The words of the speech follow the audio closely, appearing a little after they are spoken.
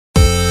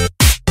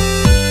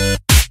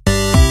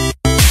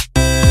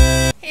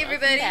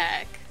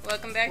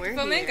Welcome back to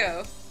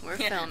Flamingo. We're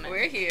filming.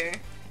 We're here.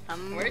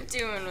 We're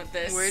doing with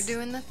this. We're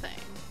doing the thing.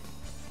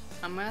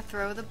 I'm gonna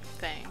throw the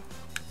thing.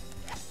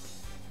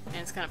 And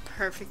it's gonna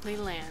perfectly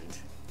land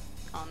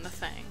on the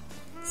thing.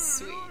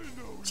 Sweet.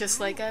 Just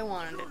like I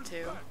wanted it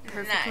to.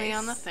 Perfectly Nice.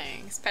 on the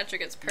thing.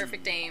 Patrick gets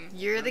perfect aim.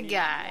 You're the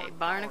guy,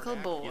 Barnacle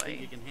You Boy.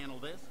 think you can handle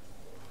this?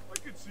 I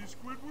can see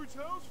Squidward's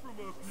house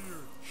from up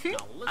here.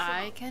 Now listen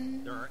I up.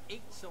 can... There are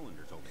 8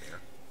 cylinders over there.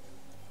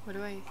 What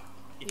do I...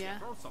 If Yeah? you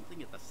throw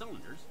something at the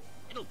cylinders,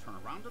 it'll turn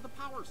around to the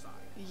power side.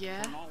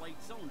 Yeah? Turn all 8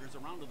 cylinders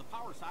around to the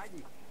power side,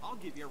 and I'll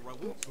give you a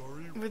reward.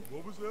 Sorry, With-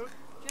 what was that?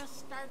 Just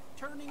start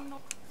turning the...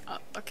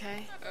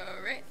 Okay.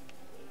 Alright.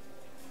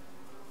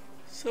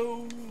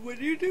 So, what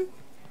do you do?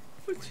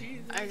 Oh,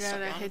 jeez. I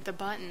gotta hit the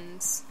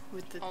buttons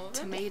with the All of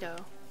them? tomato.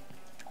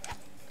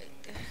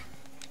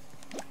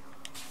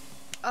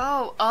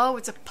 Oh,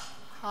 it's a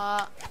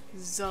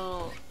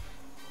puzzle.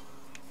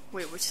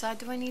 Wait, which side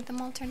do I need them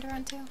all turned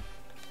around to?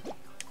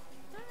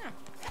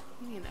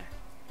 Neither.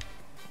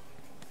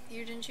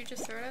 Didn't you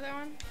just throw it at that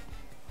one?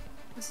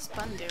 What's this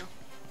button do?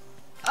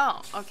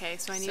 Oh, okay,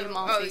 so I need them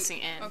all facing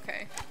in.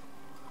 Okay.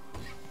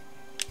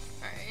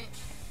 Alright.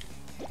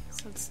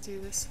 So let's do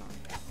this one.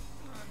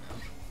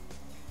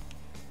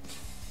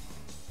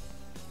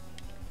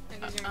 Oh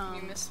no. I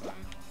think you missed one.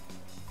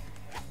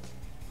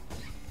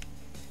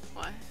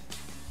 What?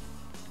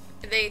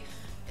 They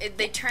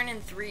turn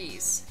in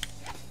threes.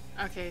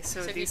 Okay,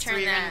 so So if these you turn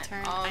three are gonna that,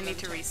 turn? all I of need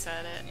them to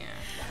reset it.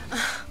 Yeah.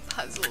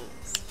 Puzzles.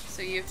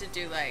 So you have to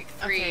do like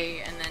 3 Okay.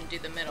 and then do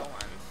the middle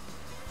one.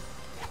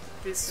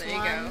 This There you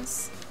go.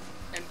 one's...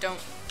 And don't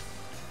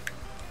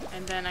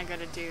And then I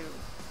gotta do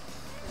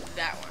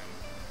that one.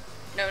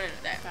 No,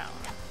 that. that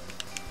one.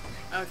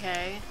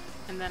 Okay,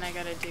 and then I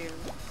gotta do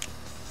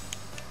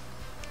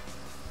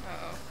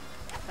Uh-oh.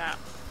 that. I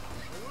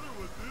wonder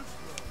what this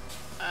was.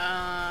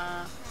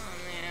 Oh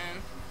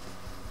man.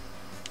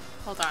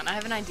 Hold on, I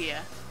have an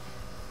idea.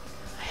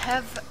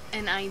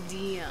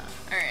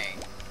 Alright.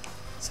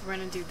 So we're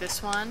gonna do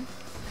this one,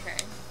 Okay.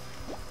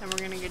 then we're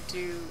gonna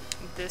do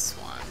this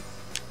one.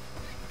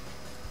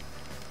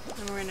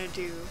 Then we're gonna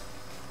do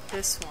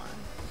this one.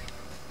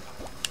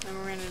 Then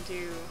we're gonna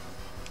do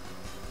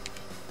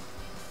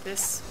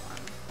this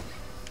one.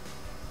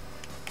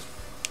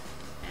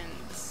 And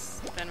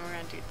then we're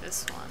gonna do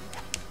this one.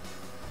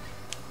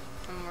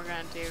 And we're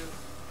gonna do...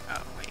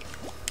 Oh, wait.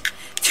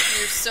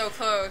 You're so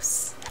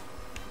close.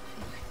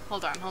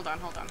 Hold on.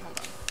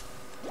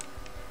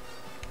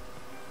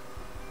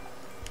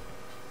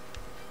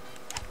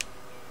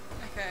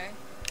 Okay.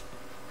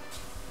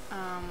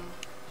 And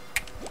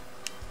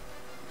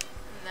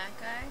that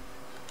guy?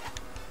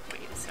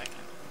 Wait a second.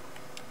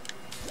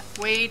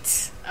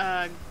 Wait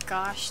a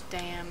gosh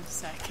damn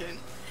second.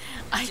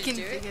 I Did can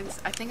you do it?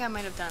 because I think I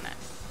might have done it.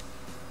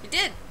 You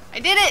did! I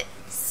did it!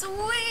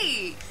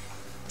 Sweet!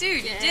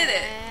 Dude, you did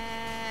it!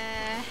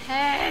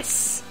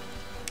 Yes!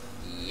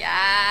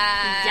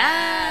 Yes!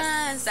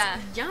 Yes!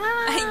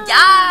 Yes!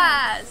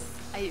 Yes!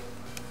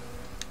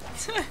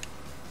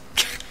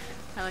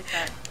 I like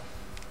that.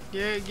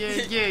 Yeah.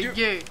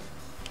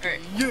 Alright.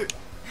 Yeah.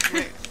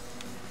 Wait.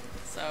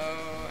 So,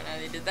 now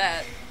they did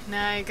that.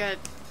 Now I got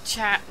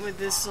chat with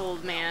this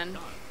old man.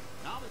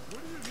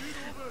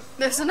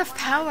 There's enough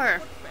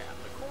power.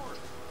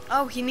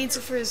 Oh, he needs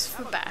it for his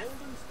foot bath.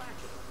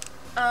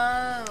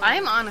 Oh.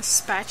 I'm on a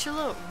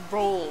spatula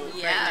roll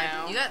Yeah, right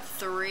now. you got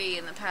 3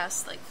 in the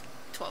past,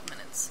 12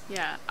 minutes.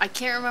 Yeah, I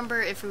can't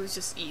remember if it was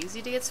just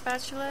easy to get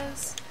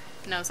spatulas,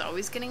 and I was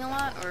always getting a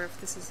lot, or if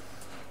this is...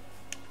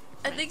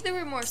 I think they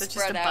were more Is it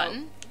spread just a out.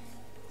 button?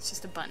 It's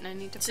just a button I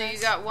need to press? So you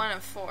got 1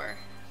 of 4.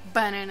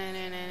 You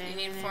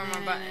need 4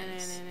 more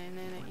buttons.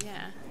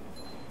 Yeah.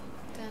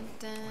 Dun,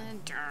 dun,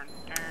 dun,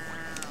 dun.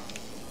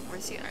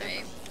 Where's the other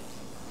Alright. button?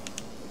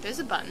 There's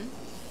a button.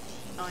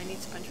 Oh, I need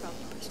SpongeBob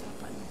to push that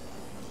button.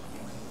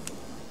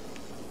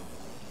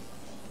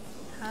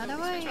 How do I...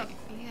 SpongeBob.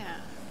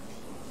 Yeah.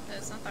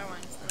 It's not that one,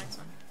 it's the next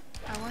one.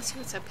 I want to see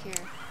what's up here.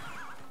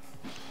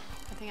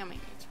 I think I might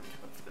need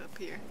SpongeBob for up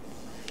here.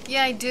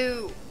 Yeah, I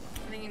do. I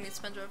think you need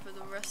SpongeBob for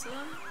the rest of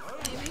them,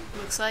 maybe?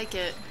 Looks like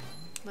it.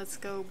 Let's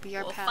go be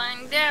our We'll pal.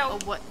 find out! Oh,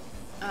 what?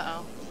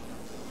 Uh-oh.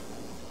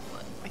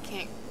 What? I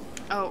can't...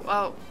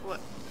 what?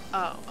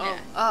 Oh, Yeah,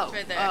 oh, it's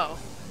right there. oh.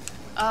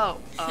 Oh,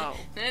 oh.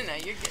 No,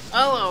 you're good.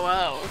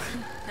 Oh.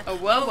 Oh,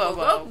 whoa.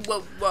 Whoa.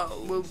 Whoa,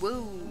 whoa.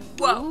 Whoa.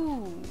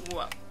 Whoa.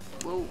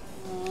 Whoa.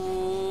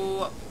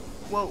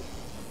 Whoa.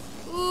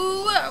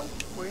 Whoa.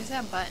 Where's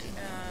that button?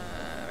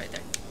 Right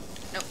there.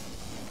 Nope.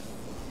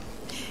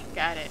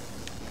 Got it.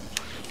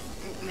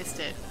 Missed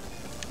it.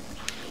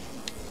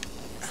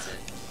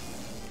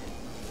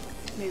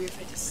 Maybe if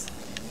I just...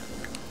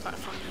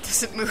 platform that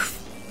doesn't move.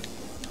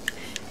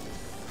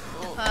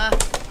 Ooh,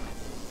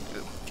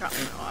 dropped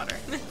my water.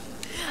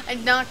 I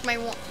knocked my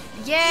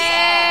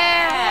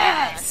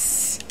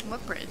Yes!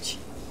 What bridge?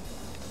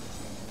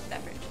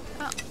 That bridge.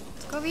 Oh,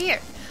 let's go over here.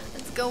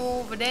 Let's go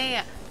over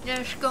there.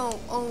 Let's go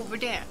over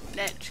there.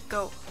 Let's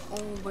go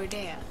over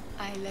there.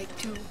 I like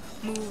to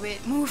move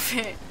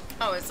it.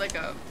 Oh, it's like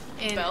a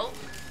And- belt?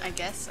 I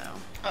guess so.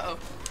 Uh-oh.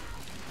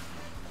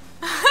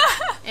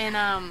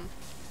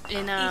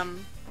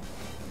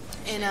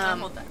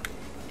 Hold that.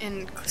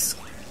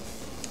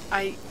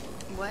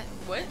 What?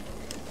 What?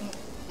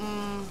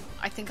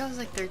 I think I was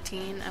like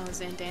 13. I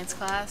was in dance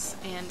class,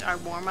 and our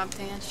warm-up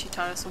dance, she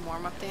taught us a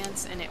warm-up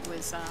dance, and it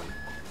was,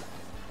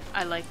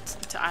 I like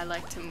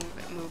to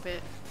move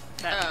it.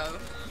 That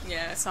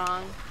yeah.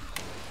 song.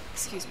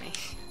 Excuse me.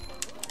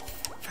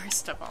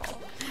 First of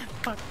all,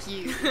 fuck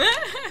you.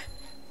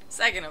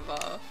 Second of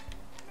all,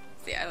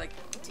 see, I like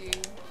to.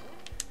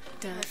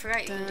 I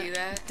forgot you can do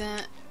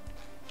that.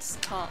 It's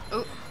called.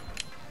 Oh.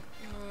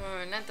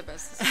 Not the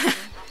best decision.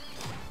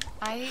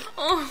 I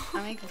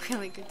make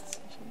really good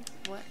decisions.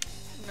 What?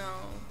 No.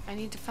 I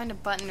need to find a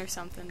button or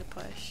something to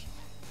push.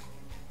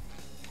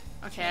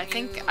 Okay, I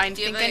think I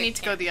need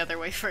to go the other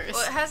way first.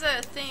 Well, it has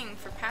a thing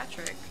for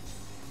Patrick.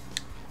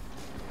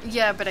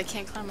 Yeah, but I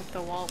can't climb up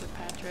the wall with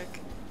Patrick.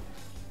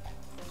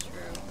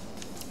 True.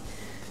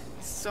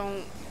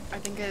 So I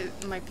think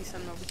it might be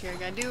something over here.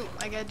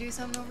 I gotta do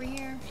something over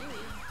here.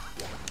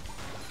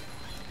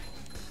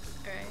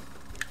 Alright.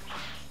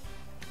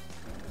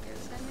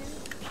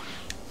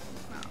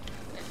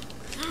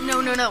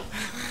 No.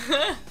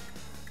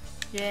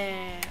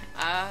 Yeah.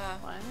 Ah.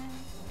 What?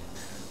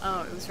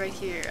 Oh, it was right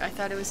here. I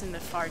thought it was in the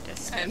far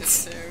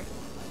distance. I did too.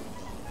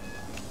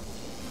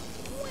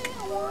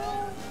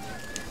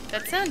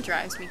 That sound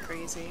drives me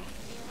crazy.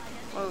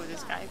 Whoa,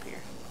 this guy up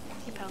here.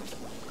 Hey, pal.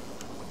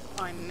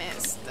 Oh, I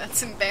missed.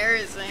 That's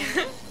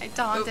embarrassing. I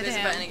taunted there's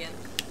him. a button again.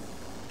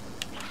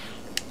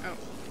 Oh.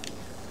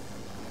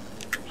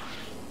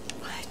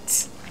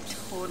 What? I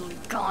totally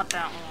got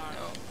that one.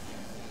 Oh.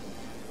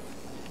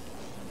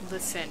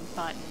 Listen,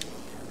 button.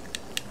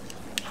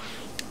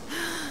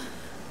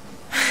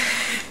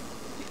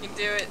 You can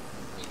do it.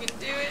 You can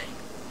do it.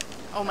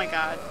 Oh my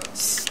god.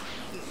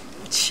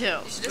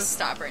 Chill. You should just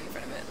stop right in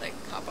front of it, like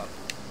hop up.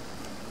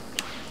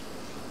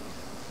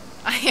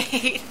 I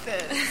hate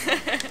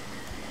this.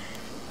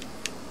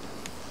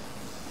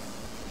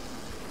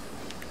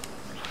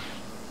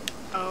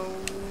 Oh,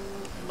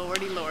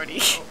 lordy.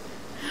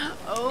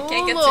 Oh,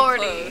 Can't get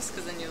lordy. too close,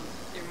 because then you're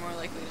more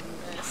likely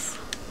to miss.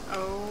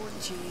 Oh,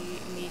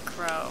 gee,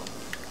 crow.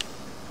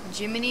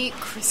 Jiminy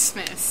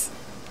Christmas.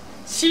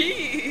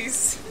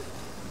 Jeez.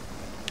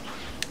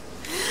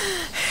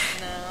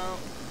 No.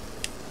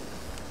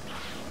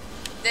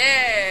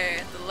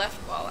 There, the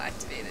left wall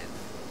activated.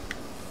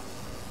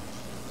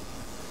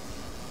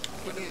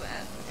 What is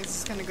that? Is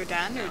this gonna go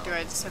down, or do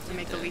I just have to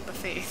make a leap of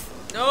faith?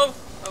 No.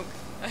 Oh,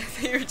 I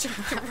thought you were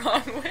jumping the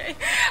wrong way.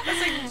 I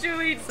was like,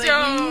 Julie, It's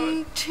don't.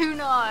 like, do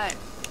not.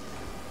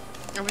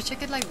 I wish I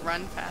could like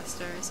run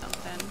faster or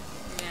something.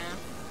 Yeah.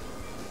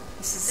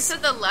 This It is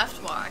said the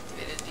left wall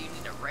activated. Do you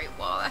need a right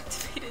wall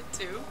activated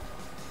too?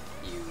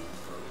 You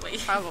wait.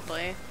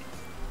 probably.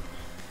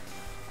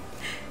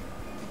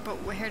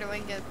 But where do I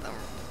get them?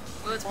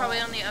 Well, it's probably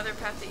on the other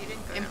path that you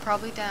didn't go And down.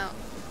 probably down.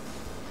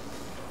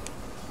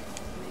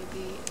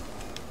 Maybe.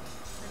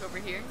 Like over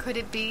here? Could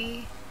it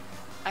be?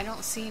 I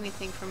don't see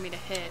anything for me to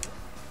hit.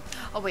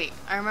 Oh wait,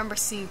 I remember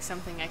seeing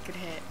something I could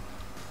hit.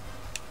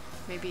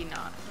 Maybe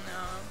not.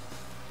 No.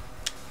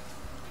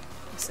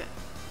 What's it?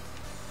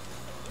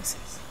 What's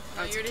this?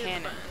 Oh, Oh, it's you a already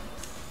hit the cannon. button.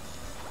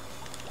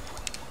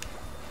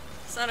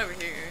 It's not over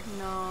here.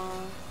 No.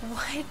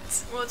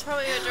 What? Well, it's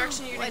probably a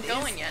direction you didn't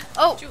go in yet.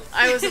 Oh, Jules.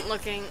 I wasn't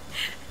looking.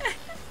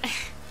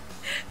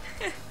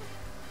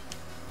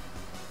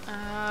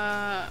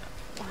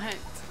 What?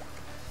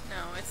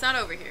 No, it's not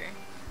over here.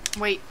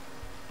 Wait.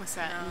 What's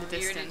that in No, the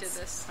you distance? already did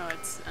this. Oh,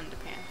 it's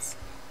underpants.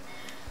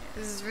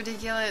 This is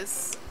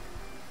ridiculous.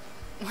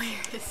 Where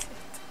is it?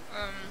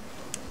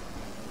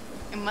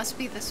 It must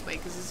be this way,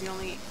 because it's the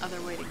only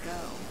other way to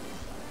go.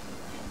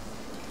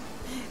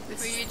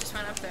 Well, you just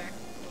went up there.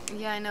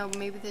 Yeah, I know.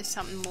 Maybe there's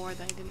something more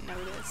that I didn't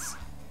notice.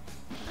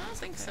 I don't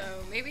think so.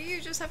 Maybe you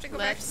just have to go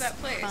back to that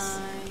place.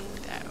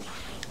 Find out.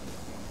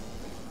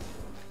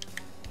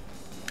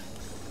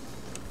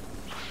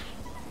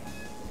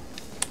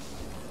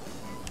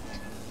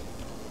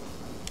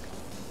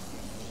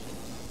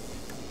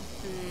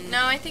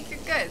 No, I think you're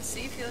good.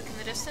 See, if you look in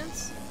the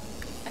distance,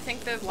 I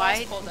think the wall's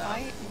Why? pulled out.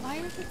 Why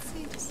would it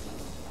say this?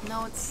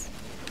 No, it's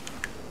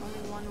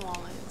only one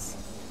wall is.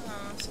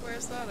 Oh, so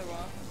where's the other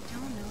wall? I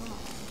don't know.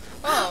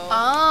 Oh.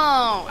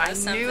 Oh, I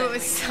That's knew it something was we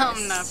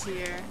something up missed.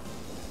 here.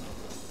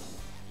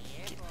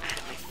 Get out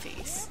of my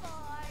face.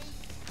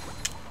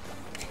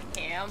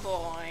 Yeah,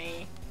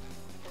 boy.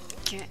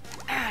 Get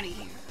out of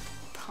here,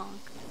 punk.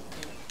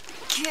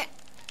 Get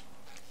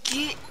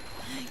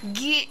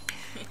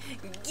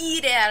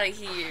Get out of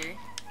here.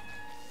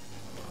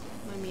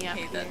 let me up I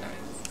hate here. that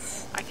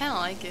noise. I kind of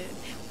like it.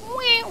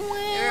 It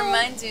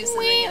reminds me of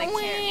something and I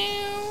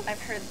can't.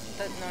 I've heard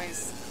that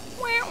noise.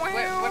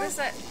 What is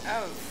that?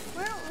 Oh.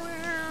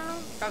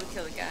 Probably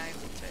kill the guy.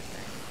 It's right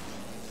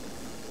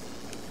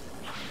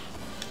there.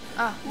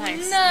 Oh,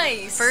 nice.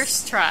 Nice!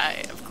 First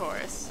try, of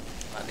course.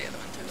 Well, the other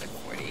one took like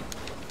 40.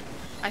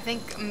 I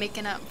think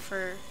making up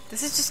for...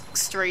 This is just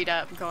straight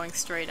up, going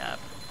straight up.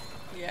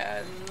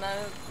 Yeah,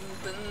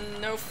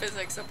 no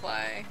physics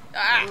apply.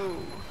 Ah! Ooh.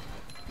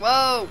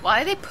 Whoa,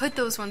 why did they put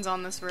those ones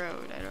on this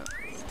road? I don't...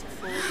 To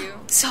fool you.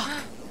 Suck!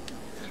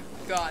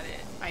 You got it.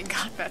 I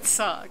got that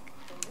suck.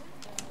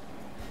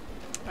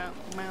 Bow,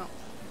 bow,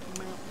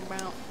 bow,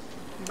 bow,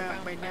 bow,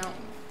 bow, bow.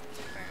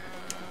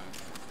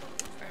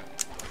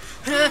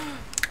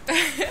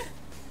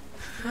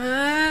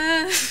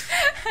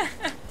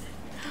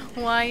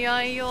 Why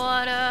I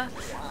oughta?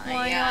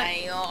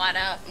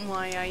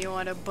 Why I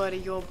oughta butter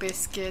your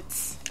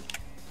biscuits?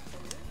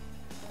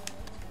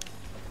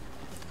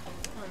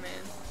 Oh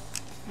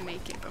man.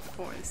 Make it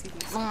before this even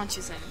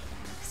launches in.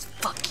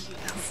 Fuck you.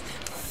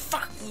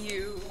 Fuck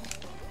you.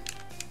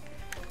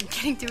 I'm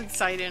getting too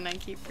excited and I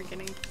keep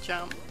forgetting to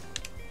jump.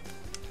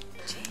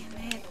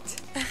 Damn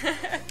it.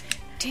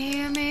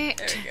 Damn it.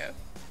 There we go.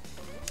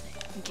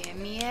 Get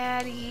me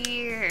out of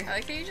here. I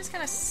like how you just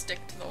kind of stick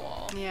to the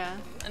wall. Yeah.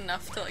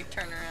 Enough to like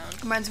turn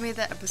around. Reminds me of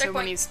that episode Checkpoint.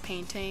 when he's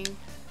painting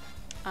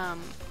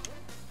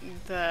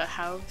the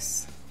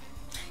house.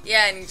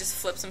 Yeah, and he just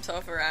flips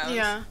himself around.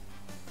 Yeah.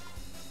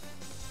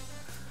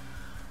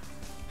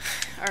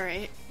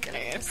 Alright.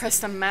 I press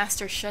the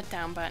master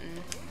shutdown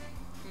button.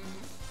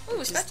 Ooh,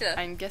 Which is- spatula.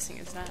 I'm guessing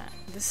is that.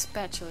 This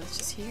spatula is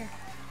just here.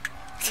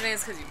 I think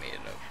it's because you made it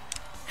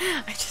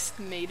up. I just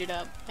made it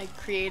up. I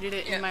created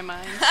it Yeah. in my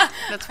mind.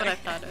 That's what I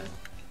thought of.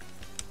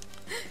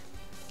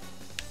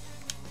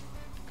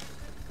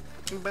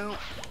 Boom.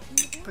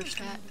 Push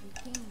that.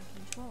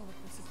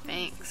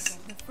 Thanks.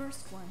 The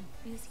first one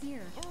is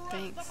here.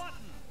 Thanks.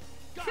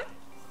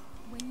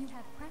 When you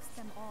have pressed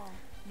them all,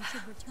 you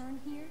should return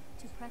here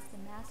to press the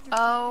master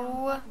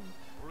Oh. button.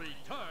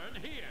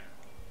 Return here.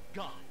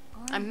 Got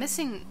I'm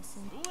missing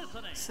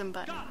listening. some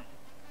buttons.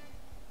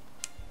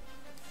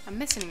 I'm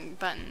missing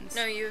buttons.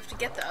 No, you have to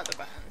get the other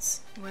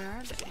buttons. Where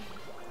are they?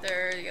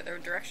 They're the other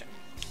direction.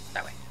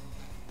 That way.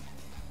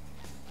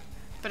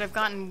 But I've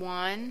gotten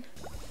 1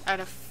 out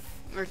of,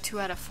 or 2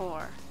 out of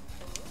 4.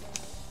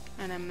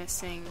 And I'm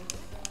missing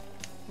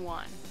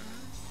 1.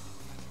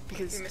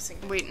 Because, You're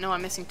missing- wait, no,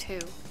 I'm missing 2.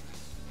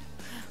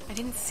 I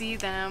didn't see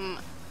them.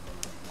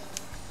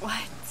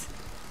 What?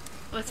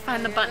 Let's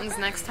find the the buttons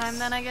other next time buttons?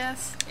 then, I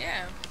guess?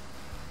 Yeah.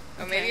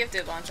 Oh, Okay. maybe you have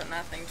to launch on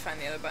that thing to find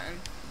the other button.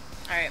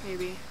 Alright.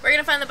 Maybe. We're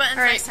gonna find the buttons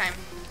All right. next time.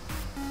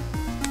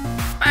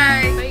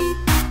 Bye! Bye.